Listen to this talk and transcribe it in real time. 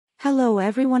Hello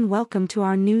everyone, welcome to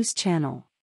our news channel.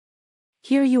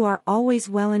 Here you are always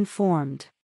well informed.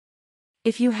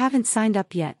 If you haven't signed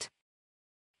up yet,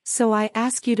 so I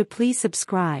ask you to please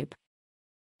subscribe.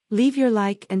 Leave your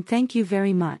like and thank you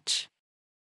very much.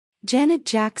 Janet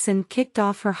Jackson kicked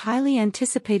off her highly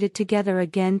anticipated Together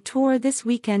Again tour this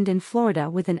weekend in Florida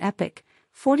with an epic,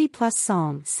 40-plus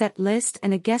song set list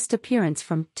and a guest appearance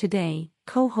from Today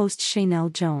co-host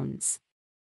Sheinelle Jones.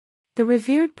 The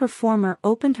revered performer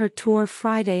opened her tour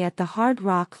Friday at the Hard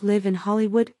Rock Live in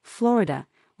Hollywood, Florida,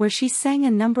 where she sang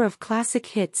a number of classic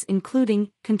hits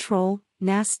including Control,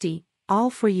 Nasty, All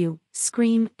For You,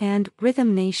 Scream, and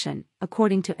Rhythm Nation,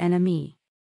 according to NME.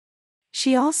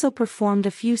 She also performed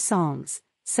a few songs,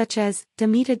 such as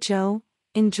Damita Jo,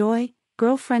 Enjoy,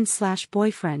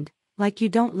 Girlfriend/Boyfriend, Like You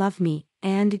Don't Love Me,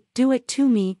 and Do It To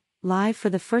Me, live for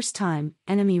the first time,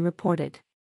 NME reported.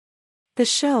 The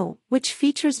show, which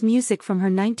features music from her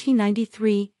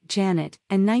 1993 Janet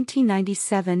and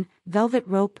 1997 Velvet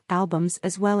Rope albums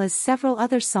as well as several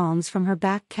other songs from her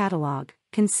back catalog,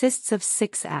 consists of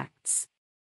 6 acts.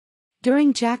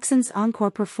 During Jackson's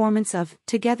encore performance of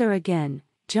Together Again,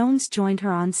 Jones joined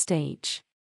her on stage.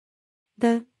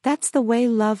 The That's the Way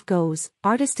Love Goes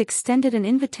artist extended an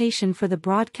invitation for the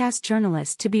broadcast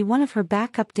journalist to be one of her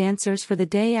backup dancers for the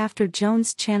day after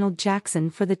Jones channeled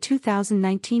Jackson for the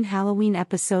 2019 Halloween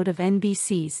episode of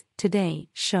NBC's Today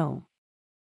show.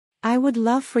 "I would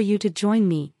love for you to join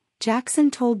me,"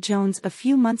 Jackson told Jones a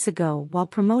few months ago while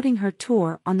promoting her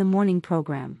tour on the morning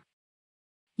program.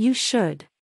 "You should."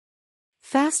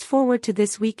 Fast forward to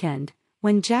this weekend,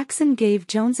 when Jackson gave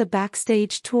Jones a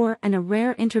backstage tour and a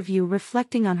rare interview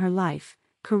reflecting on her life,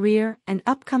 career, and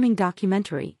upcoming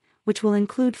documentary, which will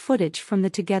include footage from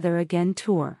the Together Again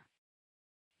tour.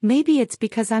 "Maybe it's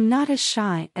because I'm not as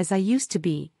shy as I used to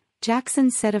be,"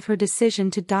 Jackson said of her decision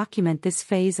to document this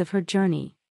phase of her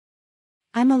journey.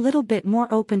 "I'm a little bit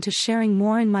more open to sharing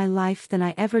more in my life than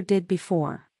I ever did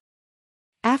before."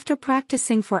 After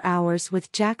practicing for hours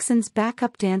with Jackson's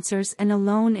backup dancers and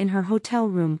alone in her hotel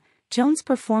room, Jones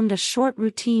performed a short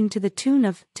routine to the tune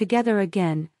of Together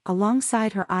Again,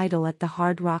 alongside her idol at the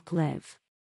Hard Rock Live.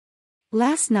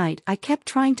 "Last night I kept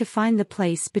trying to find the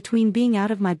place between being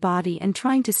out of my body and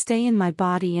trying to stay in my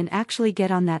body and actually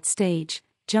get on that stage,"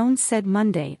 Jones said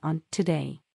Monday on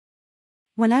Today.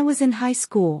 "When I was in high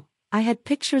school, I had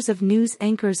pictures of news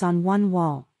anchors on one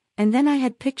wall, and then I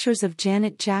had pictures of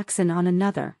Janet Jackson on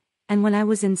another, and when I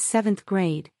was in 7th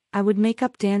grade, I would make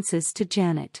up dances to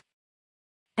Janet.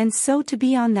 And so to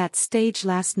be on that stage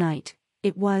last night,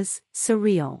 it was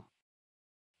surreal."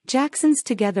 Jackson's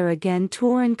Together Again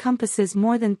tour encompasses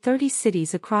more than 30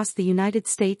 cities across the United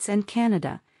States and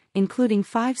Canada, including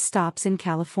 5 stops in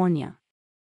California.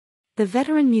 The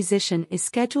veteran musician is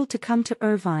scheduled to come to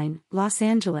Irvine, Los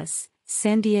Angeles,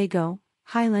 San Diego,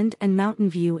 Highland and Mountain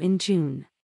View in June.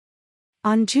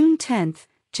 On June 10,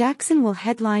 Jackson will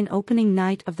headline opening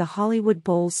night of the Hollywood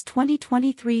Bowl's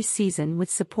 2023 season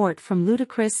with support from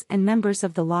Ludacris and members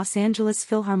of the Los Angeles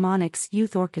Philharmonic's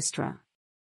Youth Orchestra.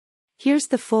 Here's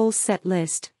the full set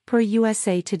list, per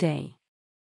USA Today.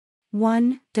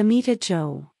 1. Damita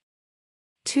Jo.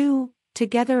 2.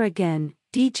 Together Again,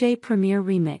 DJ Premier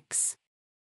Remix.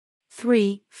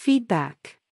 3.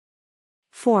 Feedback.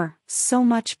 4. So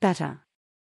Much Better.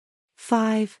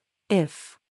 5.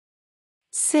 If.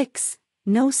 6.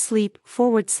 No Sleep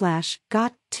 /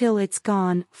 Got Till It's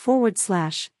Gone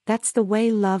 / That's the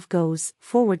Way Love Goes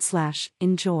 /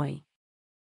 Enjoy.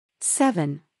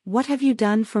 7. What Have You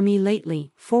Done For Me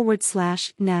Lately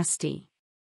 / Nasty.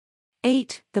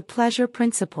 8. The Pleasure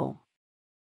Principle.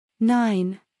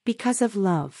 9. Because of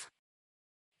Love.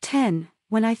 10.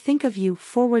 When I Think of You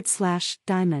 /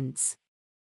 Diamonds.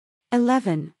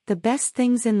 11. The Best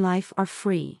Things in Life Are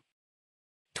Free.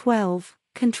 12.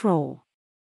 Control.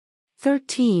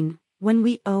 13. When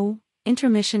We Owe,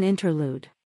 Intermission Interlude.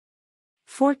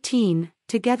 14.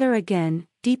 Together Again,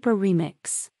 Deeper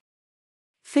Remix.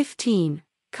 15.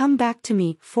 Come Back to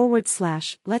Me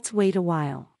 / Let's Wait a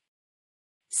While.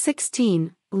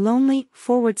 16. Lonely /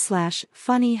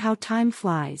 Funny How Time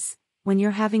Flies, When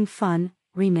You're Having Fun,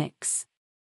 Remix.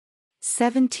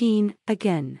 17.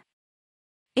 Again.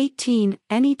 18.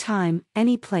 Anytime,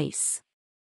 Anyplace.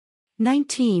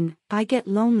 19. I Get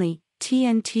Lonely,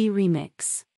 TNT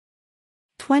Remix.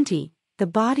 20. The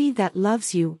Body That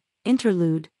Loves You,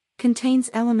 Interlude,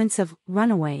 contains elements of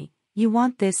Runaway, You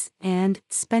Want This, and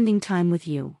Spending Time With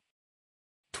You.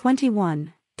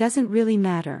 21. Doesn't Really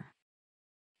Matter.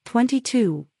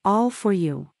 22. All For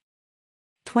You.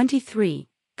 23.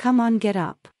 Come On Get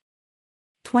Up.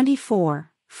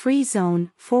 24. Free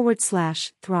Zone /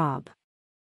 Throb.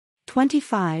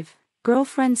 25.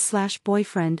 girlfriend slash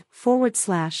boyfriend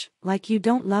 / like you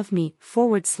don't love me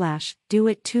 / do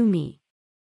it to me.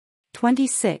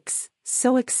 26,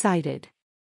 so excited.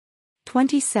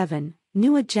 27,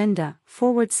 new agenda /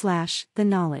 the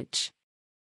knowledge.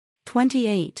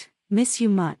 28, miss you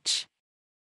much.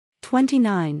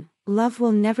 29, love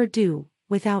will never do,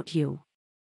 without you.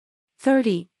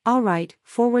 30, alright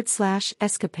 /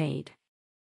 escapade.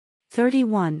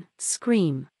 31,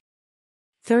 scream.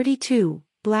 32,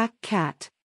 black cat.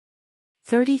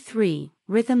 33,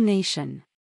 rhythm nation.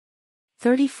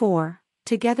 34,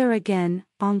 together again,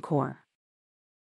 encore.